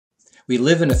We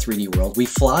live in a 3D world, we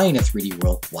fly in a 3D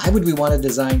world. Why would we want to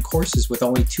design courses with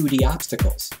only 2D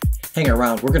obstacles? Hang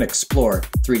around, we're going to explore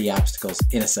 3D obstacles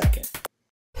in a second.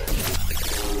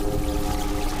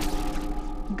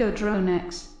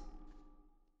 GoDroneX.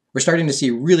 We're starting to see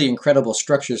really incredible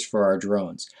structures for our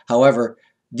drones. However,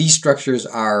 these structures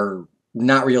are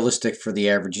not realistic for the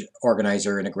average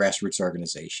organizer in a grassroots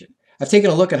organization. I've taken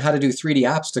a look at how to do 3D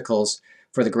obstacles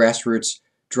for the grassroots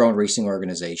drone racing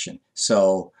organization.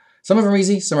 So some of them are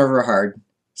easy, some of them are hard,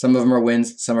 some of them are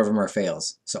wins, some of them are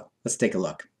fails. So let's take a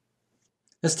look.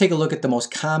 Let's take a look at the most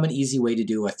common, easy way to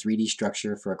do a 3D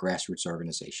structure for a grassroots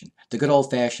organization. The good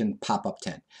old-fashioned pop-up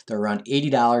tent. They're around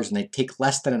 $80 and they take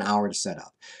less than an hour to set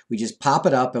up. We just pop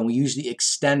it up and we usually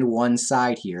extend one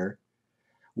side here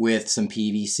with some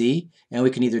PVC, and we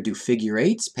can either do figure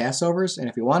eights, passovers, and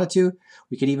if we wanted to,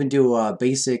 we could even do a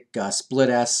basic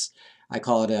split S. I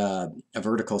call it a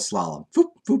vertical slalom.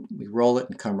 Foop, foop. We roll it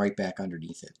and come right back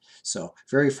underneath it. So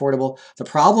very affordable. The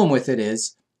problem with it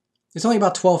is it's only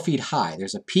about 12 feet high.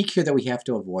 There's a peak here that we have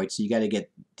to avoid, so you got to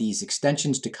get these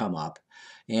extensions to come up,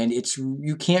 and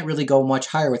you can't really go much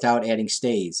higher without adding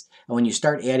stays. And when you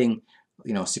start adding,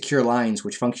 secure lines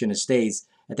which function as stays,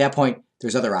 at that point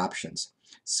there's other options.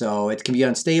 So it can be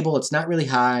unstable, it's not really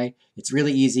high, it's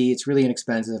really easy, it's really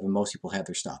inexpensive, and most people have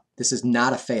their stuff. This is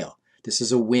not a fail. This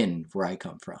is a win where I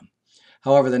come from.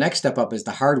 However, the next step up is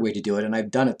the hard way to do it, and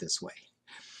I've done it this way.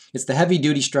 It's the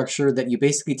heavy-duty structure that you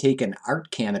basically take an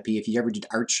art canopy, if you ever did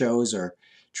art shows or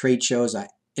trade shows, an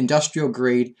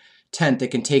industrial-grade tent that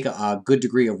can take a good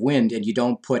degree of wind, and you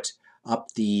don't put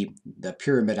up the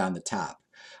pyramid on the top.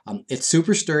 It's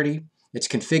super sturdy, it's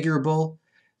configurable,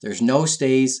 there's no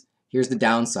stays. Here's the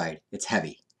downside, it's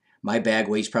heavy. My bag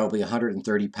weighs probably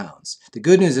 130 pounds. The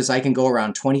good news is I can go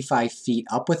around 25 feet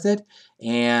up with it,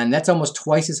 and that's almost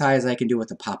twice as high as I can do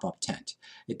with a pop-up tent.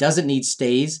 It doesn't need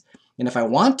stays, and if I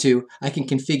want to, I can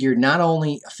configure not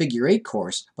only a figure eight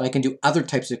course, but I can do other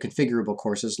types of configurable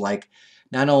courses like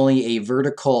not only a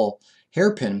vertical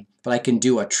hairpin, but I can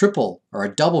do a triple or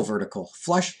a double vertical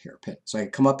flush hairpin. So I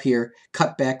can come up here,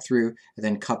 cut back through, and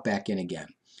then cut back in again.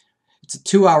 It's a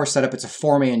 2-hour setup. It's a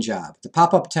 4-man job. The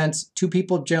pop-up tents, 2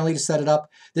 people generally to set it up.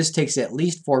 This takes at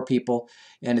least 4 people,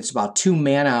 and it's about 2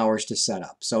 man-hours to set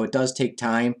up. So it does take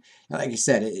time. Like I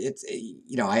said,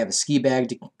 I have a ski bag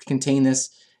to contain this,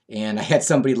 and I had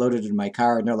somebody loaded in my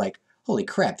car, and they're like, "Holy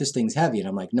crap, this thing's heavy." And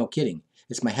I'm like, "No kidding.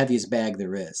 It's my heaviest bag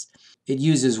there is." It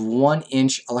uses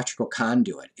 1-inch electrical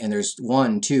conduit, and there's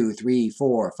 1, 2, 3,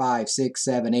 4, 5, 6,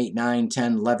 7, 8, 9,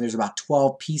 10, 11. There's about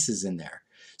 12 pieces in there.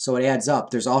 So it adds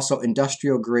up. There's also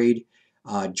industrial grade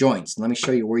joints. Let me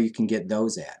show you where you can get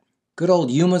those at. Good old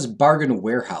Yuma's Bargain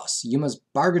Warehouse. Yuma's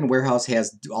Bargain Warehouse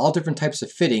has all different types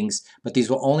of fittings, but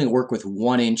these will only work with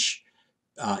 1-inch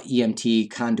EMT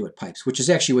conduit pipes, which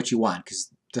is actually what you want because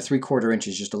the 3/4 inch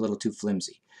is just a little too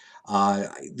flimsy.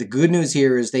 The good news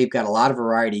here is they've got a lot of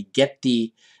variety. Get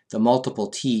the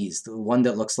multiple T's. The one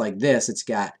that looks like this, it's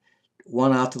got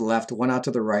one out to the left, one out to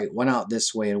the right, one out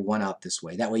this way, and one out this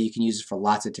way. That way you can use it for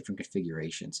lots of different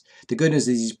configurations. The good news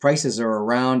is these prices are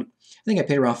around, I think I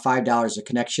paid around $5 a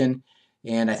connection,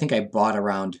 and I think I bought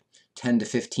around 10 to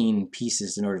 15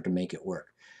 pieces in order to make it work.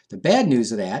 The bad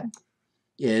news of that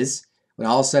is, when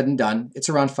all is said and done, it's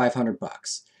around 500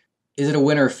 bucks. Is it a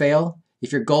win or a fail?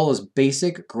 If your goal is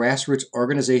basic grassroots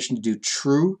organization to do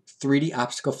true 3D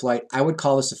obstacle flight, I would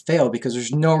call this a fail because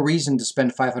there's no reason to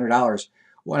spend $500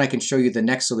 when I can show you the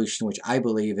next solution, which I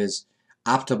believe is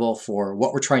optimal for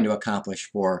what we're trying to accomplish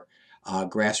for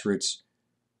grassroots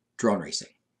drone racing.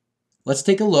 Let's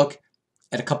take a look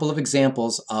at a couple of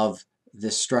examples of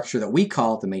this structure that we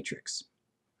call the matrix.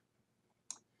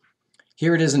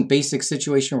 Here it is in basic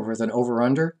situation with an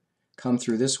over-under. Come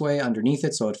through this way underneath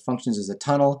it so it functions as a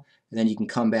tunnel, and then you can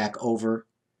come back over,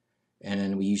 and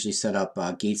then we usually set up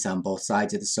gates on both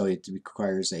sides of it so it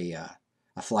requires a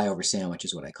flyover sandwich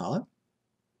is what I call it.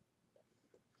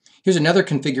 Here's another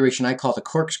configuration I call the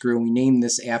corkscrew. We named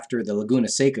this after the Laguna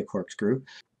Seca corkscrew.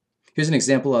 Here's an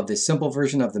example of the simple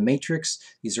version of the matrix.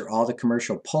 These are all the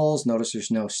commercial poles. Notice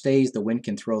there's no stays. The wind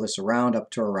can throw this around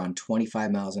up to around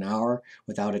 25 miles an hour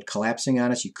without it collapsing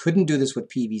on us. You couldn't do this with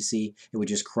PVC. It would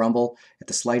just crumble at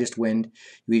the slightest wind.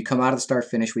 We'd come out of the start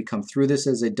finish. We'd come through this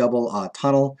as a double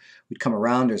tunnel. We'd come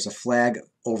around. There's a flag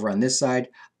over on this side.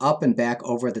 Up and back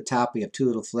over at the top, we have 2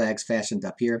 little flags fastened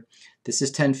up here. This is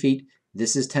 10 feet.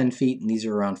 This is 10 feet, and these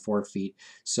are around 4 feet.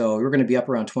 So we're going to be up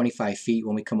around 25 feet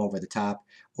when we come over the top.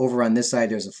 Over on this side,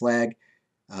 there's a flag.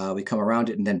 We come around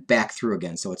it and then back through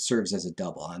again, so it serves as a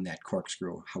double on that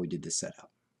corkscrew, how we did this setup.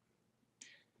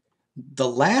 The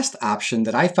last option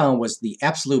that I found was the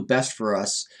absolute best for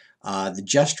us The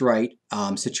just right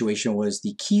situation was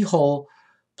the keyhole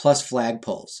plus flag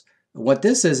poles. What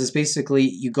this is basically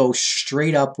you go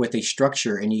straight up with a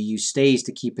structure and you use stays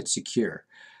to keep it secure.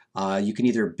 You can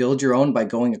either build your own by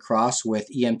going across with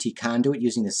EMT conduit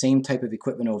using the same type of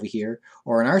equipment over here,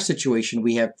 or in our situation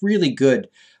we have really good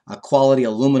quality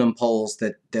aluminum poles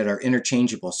that are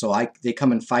interchangeable. So they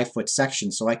come in 5-foot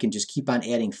sections, so I can just keep on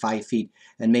adding 5 feet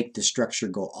and make the structure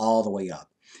go all the way up.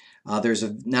 Now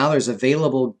there's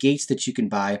available gates that you can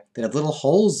buy that have little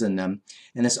holes in them,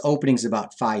 and this opening is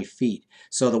about 5 feet.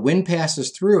 So the wind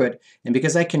passes through it, and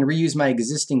because I can reuse my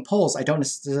existing poles, I don't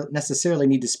necessarily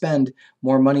need to spend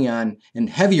more money on and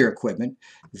heavier equipment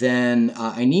than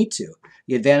I need to.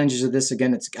 The advantages of this,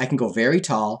 again, I can go very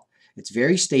tall, it's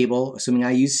very stable, assuming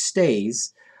I use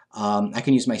stays. I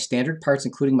can use my standard parts,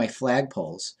 including my flag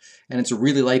poles, and it's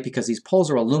really light because these poles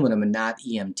are aluminum and not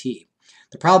EMT.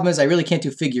 The problem is I really can't do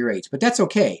figure eights, but that's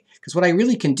okay, because what I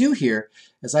really can do here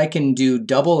is I can do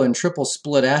double and triple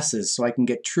split S's so I can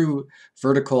get true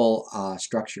vertical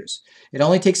structures. It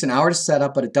only takes an hour to set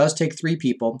up, but it does take 3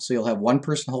 people, so you'll have one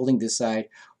person holding this side,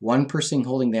 one person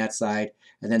holding that side,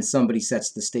 and then somebody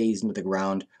sets the stays into the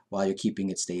ground while you're keeping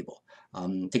it stable.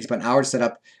 It takes about an hour to set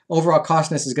up. Overall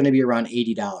cost in this is going to be around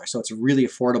 $80, so it's really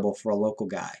affordable for a local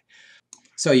guy.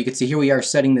 So you can see here we are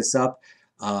setting this up.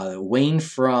 Wayne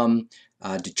from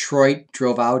Detroit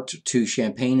drove out to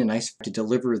Champaign and nice to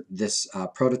deliver this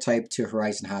prototype to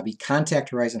Horizon Hobby. Contact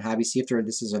Horizon Hobby, see if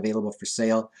this is available for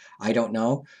sale. I don't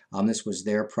know. This was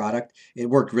their product. It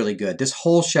worked really good. This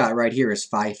whole shot right here is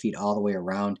 5 feet all the way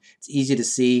around. It's easy to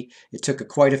see. It took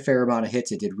quite a fair amount of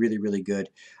hits. It did really, really good.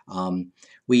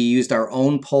 We used our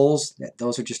own poles.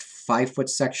 Those are just 5-foot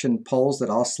section poles that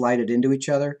all slided into each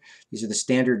other. These are the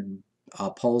standard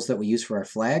poles that we use for our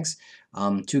flags.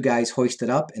 2 guys hoisted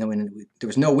up, and when there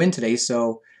was no wind today,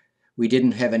 so we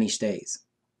didn't have any stays.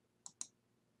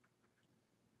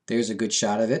 There's a good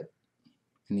shot of it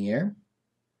in the air.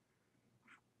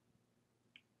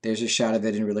 There's a shot of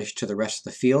it in relation to the rest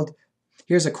of the field.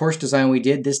 Here's a course design we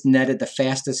did. This netted the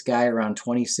fastest guy around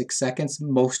 26 seconds.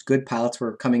 Most good pilots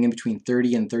were coming in between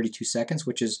 30 and 32 seconds,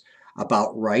 which is about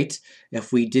right.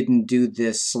 If we didn't do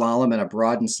this slalom and a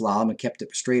broadened slalom and kept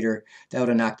it straighter, that would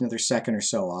have knocked another second or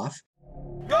so off.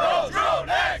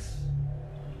 GoDroneX!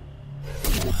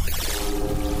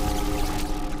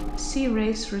 See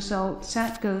race results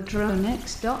at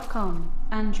GoDroneX.com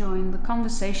and join the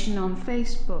conversation on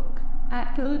Facebook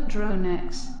at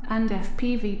GoDroneX and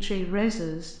FPV Tree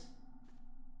Racers.